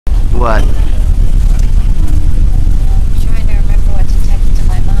What? I'm trying to remember what to text to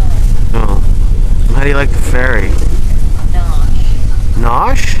my mom. Oh. How do you like the ferry? Nosh.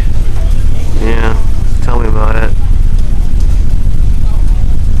 Nosh? Yeah. Tell me about it.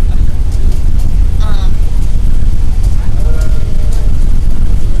 Um,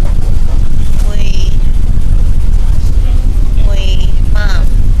 Mom,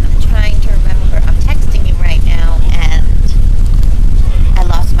 I'm trying to remember. I'm texting you right now, and I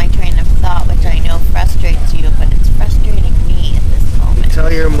lost my train of thought, which I know frustrates you, but it's frustrating me at this moment.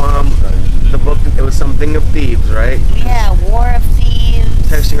 Tell your mom the book, it was something of thieves, right? Yeah, War of Thieves.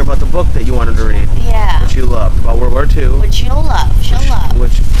 Texting her about the book that you wanted to read. Yeah. Which you loved, about World War II. Which you'll love. She'll love.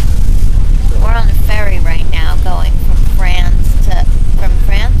 We're on a ferry right now, going from France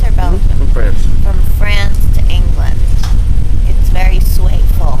or Belgium? From France. From France to England. It's very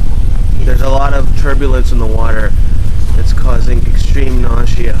swayful. There's a lot of turbulence in the water. It's causing extreme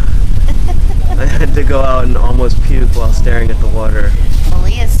nausea. I had to go out and almost puke while staring at the water.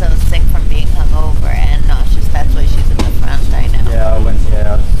 Malia's so sick from being hungover and nauseous. That's why she's in the front, I know. Yeah, I went,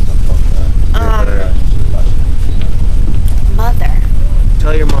 Mother.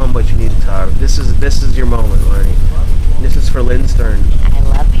 Tell your mom what you need to tell her. This is your moment, Marnie. This is for Lynn Stern. I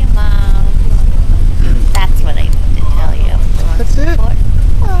love you, Mom. That's what I need to tell you. That's it?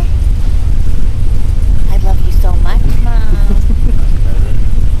 Well, I love you so much, Mom.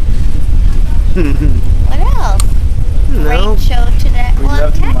 What else? No. Great show today. We Well, I'm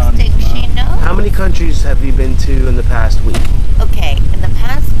love you, Mom. texting. She knows. How many countries have you been to in the past week? Okay, in the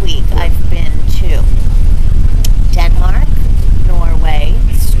past week, I've been to Denmark, Norway,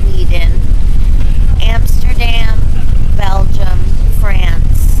 Sweden, Amsterdam, Belgium,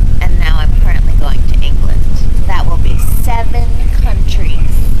 France, and now I'm currently going to England. That will be 7 countries.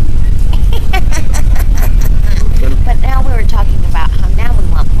 But now we were talking about how now we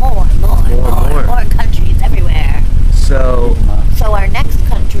want more countries everywhere. So So our next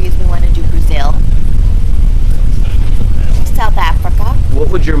countries, we want to do Brazil, South Africa. what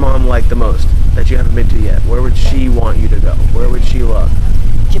would your mom like the most that you haven't been to yet? Where would she want you to go? Where would she love?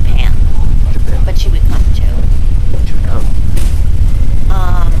 Japan, Japan. but she would come too. She would come.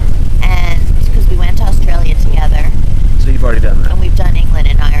 And because we went to Australia together, So you've already done that. and we've done England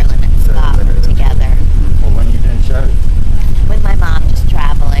and Ireland and Scotland together Well, when you doing shows? with my mom, just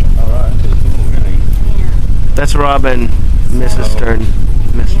traveling. Alright, cool, really. Yeah. That's Robin, Mrs. Stern.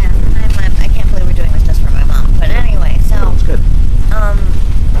 Miss Yeah. I can't believe we're doing this just for my mom. But anyway, so That's good. I'm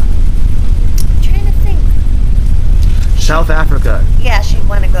trying to think. South Africa. Yeah, she'd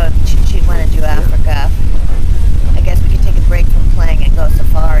want to go. She'd want to do Africa. I guess we could take a break from playing and go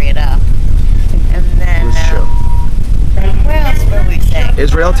safari it up. And then This show. where else were we saying?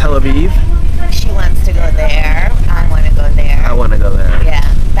 Israel, Tel Aviv. She wants to go there. I want to go there. I want to go there. Yeah,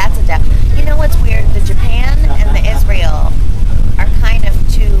 that's a def. You know what's weird? The Japan and the Israel are kind of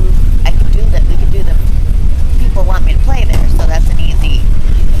two. I could do that. We could do them. People want me to play there, so that's an easy.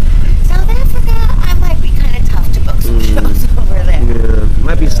 South Africa, I might be kind of tough to book some shows over there. Yeah,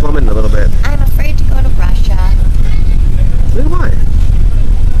 might be slumming a little bit. I'm afraid to go to Russia. Why?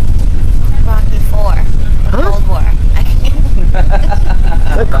 Rocky IV. The Huh? Cold War.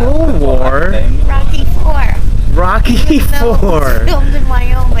 The Cold War. Rocky IV. Rocky No, it was IV. filmed in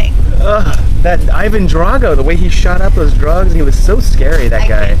Wyoming. Ugh, that Ivan Drago, the way he shot up those drugs, he was so scary, that I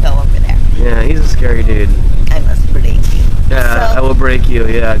guy. can't go over there. Yeah, he's a scary dude. I must break you. Yeah, So- I will break you.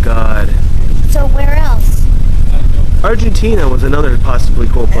 Yeah, God. So where else? Argentina was another possibly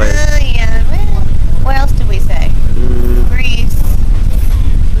cool place. Yeah. Well, what else did we say? Greece.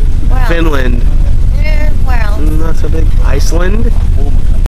 Where else? Finland. Where else? Not so big. Iceland.